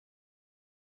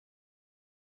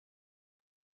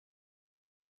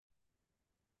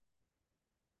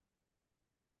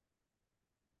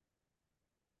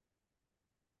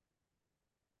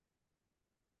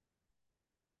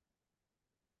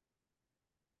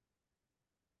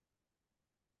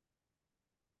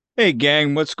Hey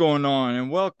gang, what's going on?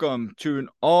 And welcome to an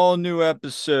all new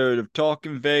episode of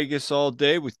Talking Vegas All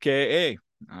Day with KA.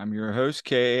 I'm your host,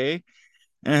 KA,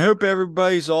 and I hope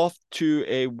everybody's off to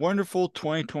a wonderful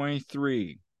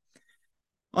 2023.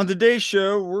 On today's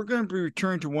show, we're going to be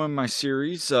returning to one of my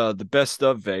series, The Best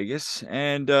of Vegas.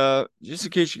 And just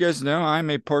in case you guys know, I'm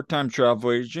a part time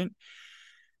travel agent.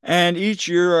 And each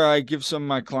year, I give some of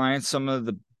my clients some of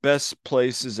the best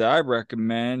places I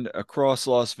recommend across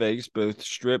Las Vegas, both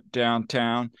strip,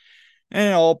 downtown,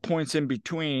 and all points in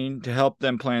between to help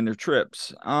them plan their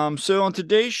trips. So on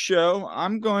today's show,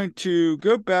 I'm going to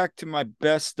go back to my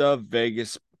best of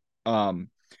Vegas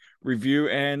um, review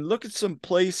and look at some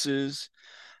places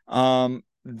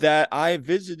that I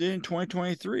visited in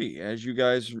 2023. As you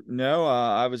guys know,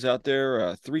 I was out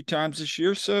there three times this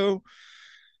year, so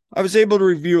I was able to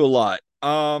review a lot.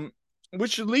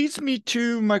 Which leads me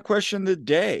to my question of the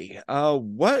day.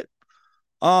 What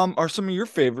are some of your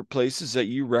favorite places that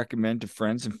you recommend to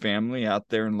friends and family out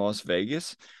there in Las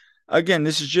Vegas? Again,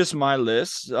 this is just my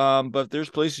list, but if there's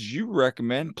places you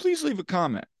recommend, please leave a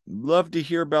comment. Love to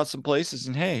hear about some places,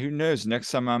 and hey, who knows?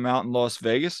 Next time I'm out in Las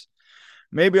Vegas,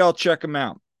 maybe I'll check them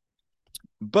out.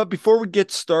 But before we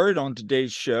get started on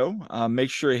today's show, make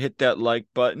sure to hit that like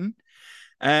button.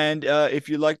 And if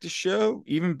you like the show,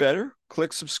 even better,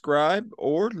 click subscribe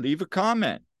or leave a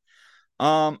comment.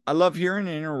 I love hearing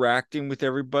and interacting with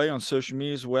everybody on social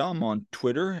media as well. I'm on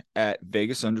Twitter at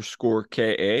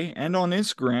Vegas_KA and on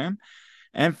Instagram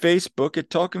and Facebook at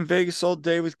Talking Vegas All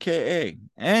Day with KA.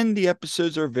 And the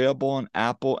episodes are available on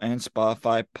Apple and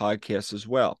Spotify podcasts as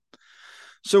well.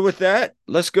 So with that,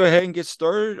 let's go ahead and get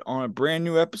started on a brand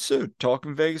new episode,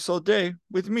 Talking Vegas All Day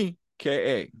with me,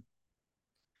 KA.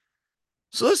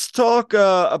 So let's talk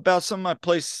about some of my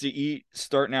places to eat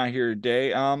starting out here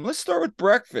today. Let's start with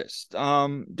breakfast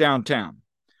downtown.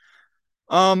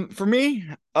 For me,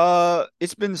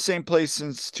 it's been the same place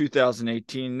since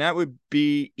 2018. That would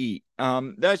be Eat.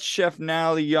 That's Chef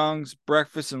Natalie Young's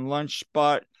breakfast and lunch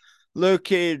spot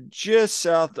located just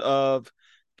south of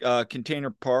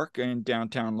Container Park in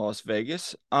downtown Las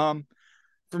Vegas. For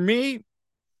me,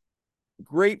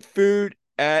 great food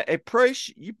at a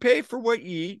price you pay for what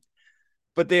you eat,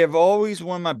 but they have always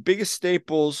one of my biggest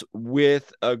staples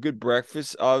with a good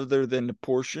breakfast, other than the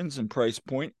portions and price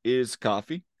point, is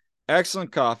coffee.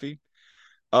 Excellent coffee.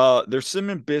 Their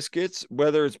cinnamon biscuits,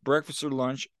 whether it's breakfast or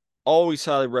lunch, always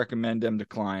highly recommend them to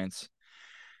clients.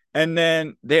 And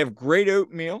then they have great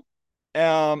oatmeal.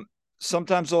 Um,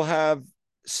 Sometimes they'll have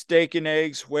steak and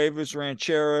eggs, huevos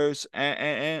rancheros,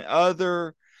 and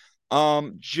other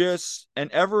just an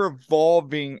ever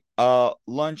evolving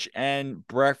lunch and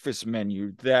breakfast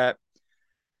menu that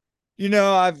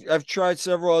I've tried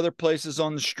several other places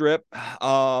on the strip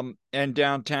and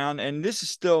downtown, and this is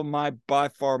still my by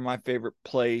far my favorite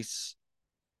place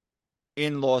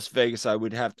in Las Vegas, I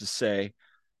would have to say.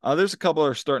 There's a couple that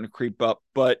are starting to creep up,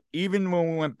 but even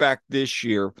when we went back this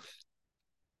year,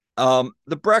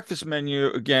 the breakfast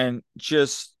menu, again,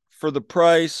 just for the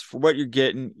price, for what you're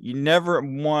getting, you never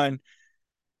one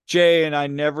Jay and I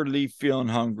never leave feeling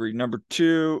hungry. Number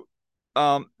two,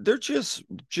 they're just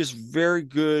very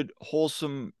good,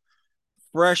 wholesome,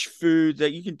 fresh food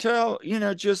that you can tell,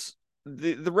 just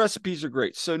the recipes are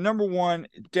great. So number one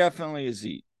definitely is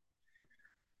Eat.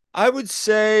 I would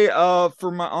say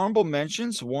for my honorable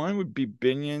mentions, one would be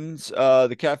Binion's,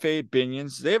 the Cafe at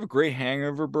Binion's. They have a great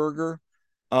hangover burger.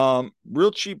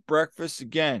 Real cheap breakfast.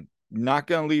 Again, not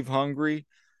gonna leave hungry.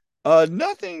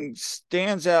 Nothing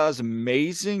stands out as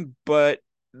amazing, but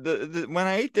the when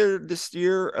I ate there this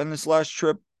year on this last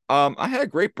trip, I had a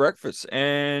great breakfast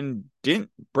and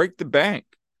didn't break the bank.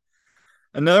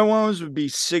 Another one would be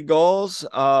Seagal's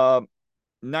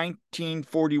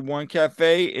 1941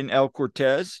 Cafe in El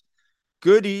Cortez.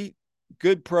 Good eat,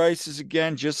 good prices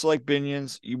again, just like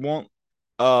Binion's. You won't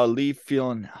leave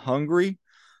feeling hungry.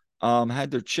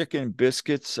 Had their chicken and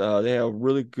biscuits. They have a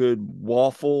really good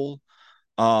waffle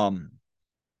um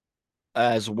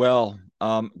as well.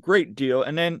 Great deal.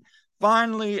 And then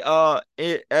finally,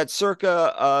 at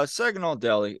Circa Saginaw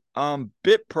Deli,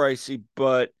 bit pricey,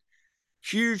 but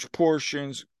huge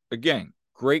portions. Again,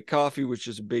 great coffee, which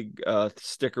is a big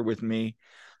sticker with me.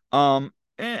 And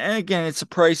again, it's a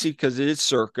pricey because it is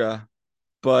Circa,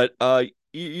 but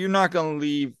you're not going to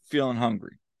leave feeling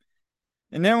hungry.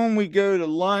 And then when we go to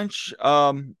lunch,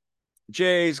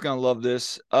 Jay's gonna love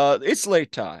this. It's Lei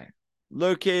Tai,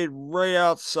 located right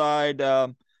outside,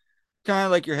 kind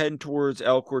of like you're heading towards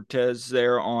El Cortez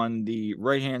there on the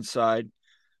right hand side.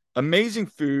 Amazing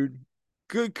food,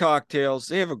 good cocktails.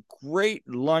 They have a great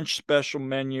lunch special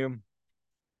menu.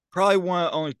 Probably one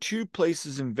of only two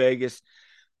places in Vegas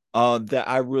that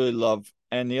I really love,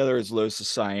 and the other is Los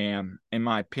Siam, in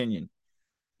my opinion.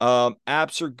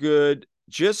 Apps are good.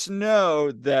 Just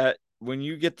know that when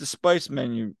you get the spice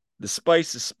menu, the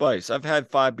spice is spice. I've had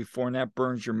five before, and that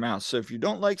burns your mouth. So if you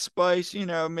don't like spice,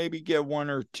 maybe get one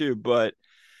or two. But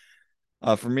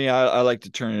for me, I like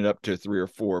to turn it up to three or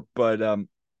four. But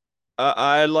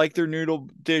I like their noodle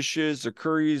dishes. Their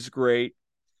curry is great.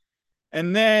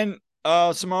 And then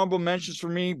some honorable mentions for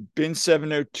me: Bin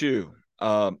 702.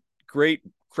 Great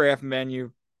craft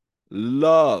menu.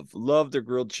 Love their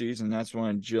grilled cheese, and that's one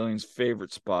of Jillian's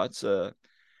favorite spots.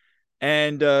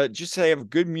 And just they have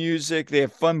good music. They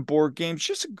have fun board games.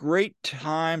 Just a great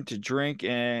time to drink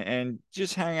and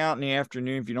just hang out in the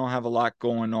afternoon if you don't have a lot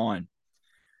going on.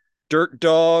 Dirt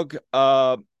Dog.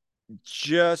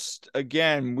 Just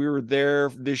again, we were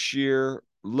there this year.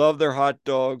 Love their hot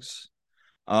dogs.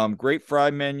 Great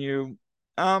fry menu.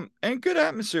 And good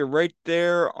atmosphere right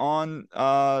there on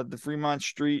the Fremont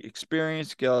Street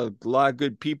experience. Got a lot of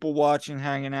good people watching,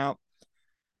 hanging out.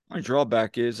 My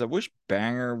drawback is I wish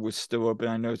Banger was still open.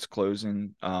 I know it's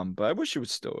closing, but I wish it was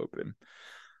still open.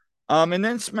 And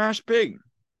then Smash Pig.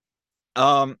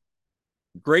 Um,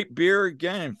 Great beer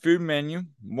again and food menu.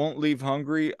 Won't leave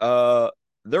hungry.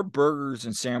 Their burgers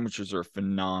and sandwiches are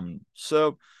phenomenal.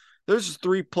 So there's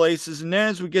three places. And then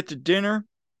as we get to dinner,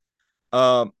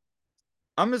 uh,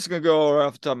 I'm just gonna go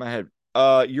off the top of my head.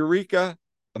 Eureka,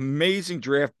 amazing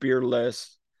draft beer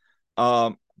list.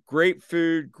 Um, Great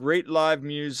food, great live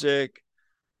music.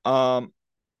 Um,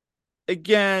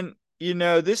 Again,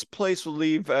 this place will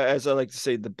leave, as I like to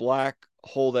say, the black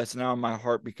hole that's now in my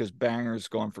heart because Banger's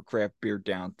gone for craft beer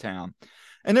downtown.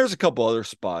 And there's a couple other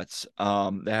spots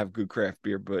that have good craft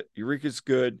beer, but Eureka's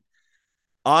good.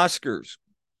 Oscars.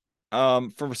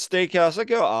 From a steakhouse, I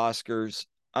go Oscars.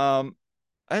 I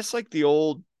just like the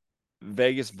old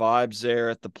Vegas vibes there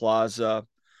at the plaza.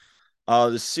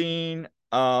 The scene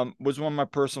was one of my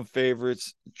personal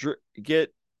favorites.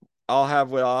 Get I'll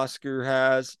have what Oscar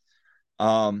has.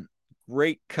 Um,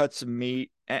 Great cuts of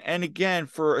meat. And again,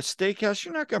 for a steakhouse,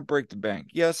 you're not going to break the bank.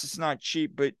 Yes, it's not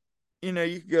cheap, but you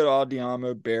could go to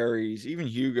Aldiamo, Barry's, even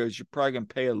Hugo's. You're probably going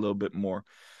to pay a little bit more.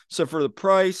 So for the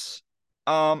price,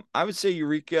 I would say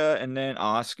Eureka and then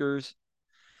Oscars.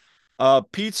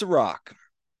 Pizza Rock.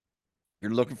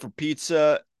 You're looking for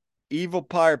pizza, Evil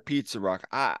Pie or Pizza Rock.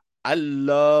 I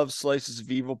love slices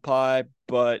of Evil Pie,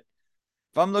 but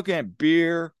if I'm looking at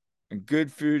beer and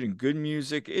good food and good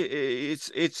music,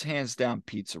 it's hands down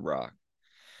Pizza Rock.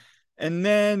 And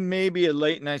then maybe a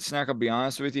late night snack. I'll be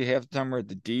honest with you, half the time we're at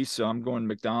the D, so I'm going to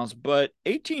McDonald's. But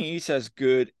 18 East has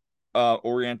good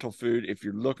Oriental food if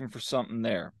you're looking for something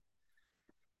there.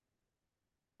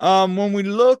 When we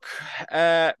look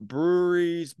at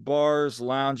breweries, bars,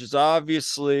 lounges,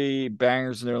 obviously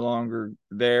Banger's no longer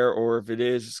there, or if it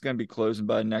is, it's going to be closing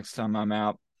by the next time I'm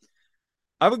out.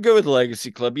 I would go with Legacy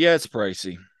Club. Yeah, it's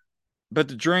pricey, but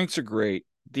the drinks are great.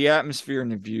 The atmosphere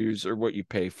and the views are what you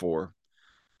pay for.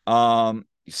 You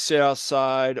sit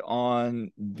outside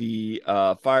on the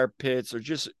fire pits or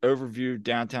just overview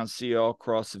downtown, see all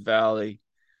across the valley.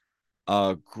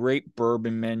 Great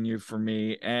bourbon menu for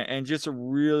me, and just a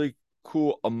really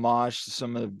cool homage to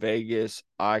some of the Vegas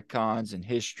icons and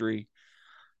history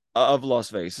of Las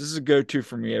Vegas. This is a go-to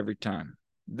for me every time.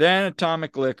 Then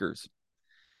Atomic Liquors.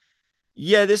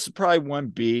 Yeah, this is probably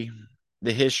 1B,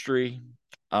 the history.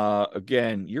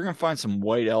 Again, you're gonna find some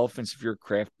white elephants if you're a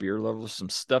craft beer lover, some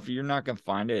stuff you're not gonna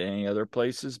find at any other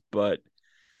places. But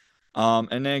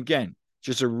and then again,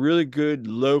 just a really good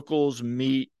locals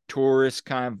meet tourist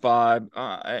kind of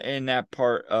vibe in that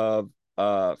part of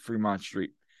Fremont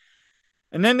Street.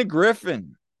 And then the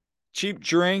Griffin, cheap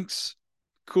drinks,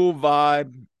 cool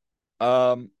vibe.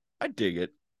 I dig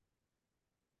it.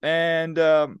 And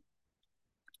and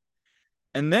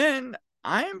then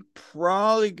I'm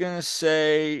probably gonna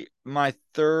say my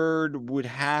third would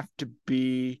have to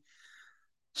be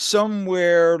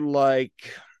somewhere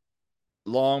like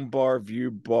Long Bar, View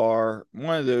Bar,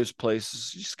 one of those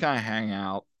places. Just kind of hang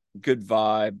out, good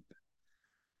vibe,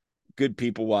 good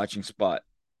people watching spot.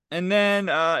 And then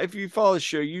if you follow the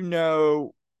show, you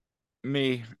know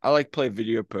me. I like to play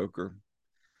video poker.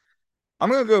 I'm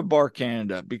gonna go Bar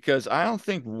Canada because I don't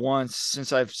think once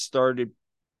since I've started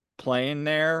playing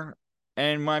there,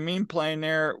 and when I mean playing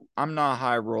there, I'm not a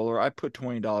high roller. I put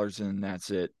 $20 in and that's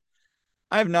it.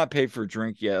 I have not paid for a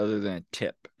drink yet other than a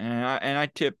tip. And I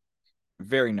tip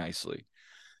very nicely.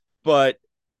 But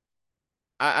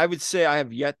I would say I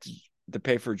have yet to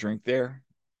pay for a drink there.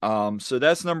 So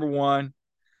that's number one.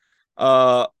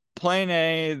 Uh, Playing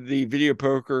any of the video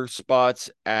poker spots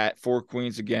at Four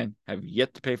Queens again, have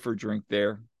yet to pay for a drink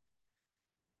there.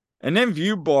 And then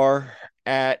View Bar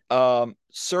at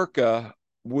Circa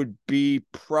would be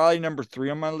probably number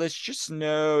 3 on my list. Just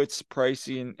know it's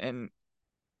pricey, and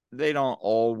they don't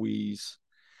always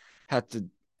have to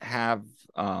have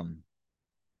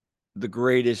the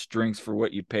greatest drinks for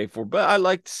what you pay for. But I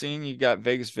like seeing you got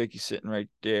Vegas Vicky sitting right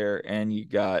there, and you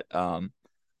got um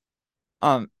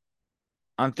I'm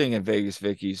thinking Vegas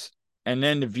Vicky's, and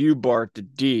then the View Bar at the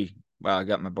D. Wow, I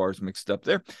got my bars mixed up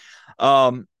there.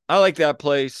 I like that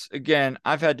place. Again,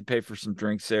 I've had to pay for some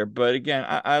drinks there, but again,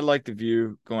 I like the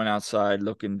view going outside,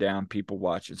 looking down, people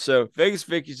watching. So Vegas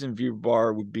Vicky's and View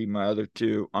Bar would be my other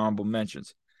two honorable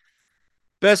mentions.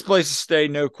 Best place to stay,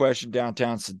 no question,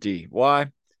 downtown's the D. Why?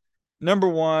 Number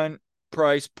one,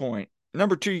 price point.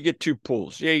 Number two, you get two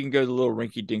pools. Yeah, you can go to the little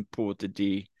rinky dink pool at the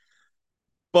D.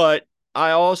 But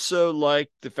I also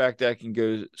like the fact that I can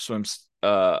go swim,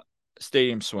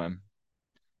 stadium swim,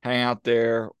 hang out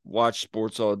there, watch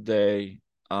sports all day,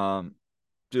 um,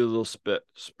 do a little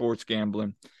sports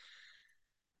gambling.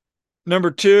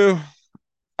 Number two,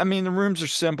 I mean, the rooms are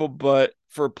simple, but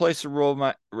for a place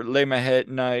to lay my head at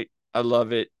night, I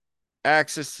love it.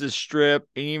 Access to the strip,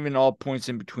 and even all points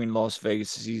in between Las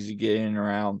Vegas is easy to get in and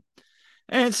around.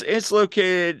 And it's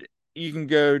located. You can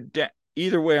go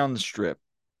either way on the strip.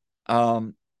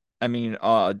 Um,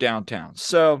 downtown.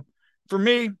 So for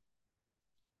me,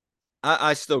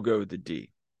 I still go with the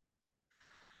D.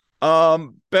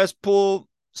 Best pool,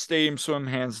 stadium swim,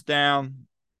 hands down.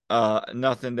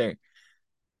 Nothing there.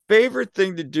 Favorite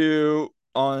thing to do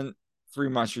on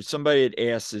Fremont Street. Somebody had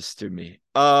asked this to me.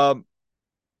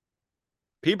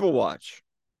 People watch,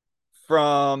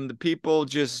 from the people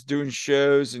just doing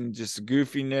shows and just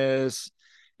goofiness.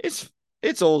 It's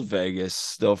it's old Vegas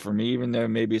still for me, even though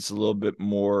maybe it's a little bit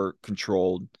more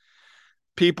controlled.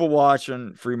 People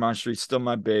watching Fremont Street still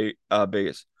my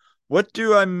biggest. What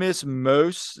do I miss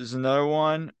most is another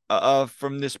one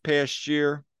from this past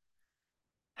year.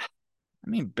 I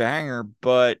mean, banger,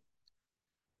 but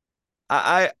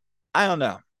I I don't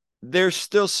know. There's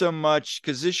still so much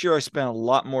because this year I spent a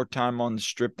lot more time on the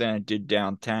strip than I did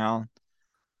downtown.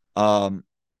 Um,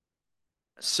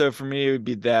 so for me it would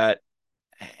be that,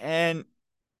 and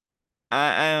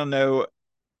I don't know.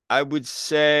 I would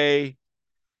say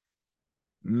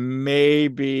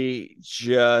maybe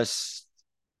just,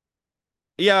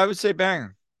 yeah, I would say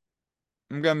banger.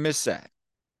 I'm gonna miss that.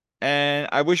 And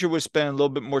I wish I would spend a little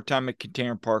bit more time at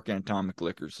Container Park and Atomic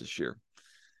Liquors this year.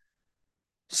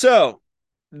 So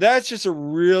that's just a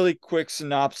really quick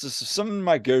synopsis of some of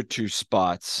my go-to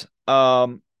spots.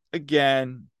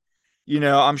 Again,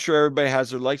 I'm sure everybody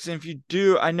has their likes. And if you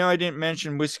do, I know I didn't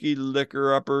mention Whiskey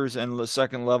Liquor Uppers and the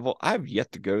second level. I have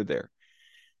yet to go there.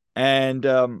 And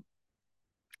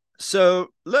so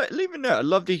leave a note. I'd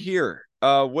love to hear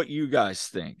what you guys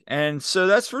think. And so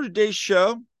that's for today's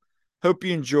show. Hope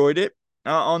you enjoyed it.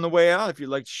 On the way out, if you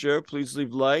like the show, please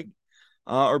leave a like,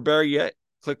 or better yet,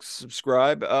 click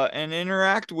subscribe, and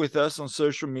interact with us on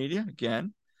social media.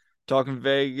 Again, Talking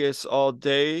Vegas all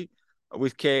day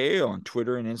with KA on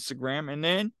Twitter and Instagram. And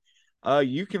then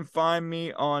you can find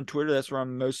me on Twitter. That's where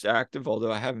I'm most active,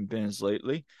 although I haven't been as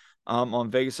lately,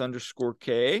 on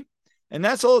Vegas_KA. And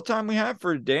that's all the time we have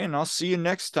for today. And I'll see you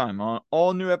next time on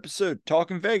all new episode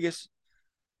Talking Vegas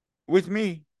with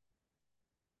me,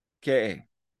 KA.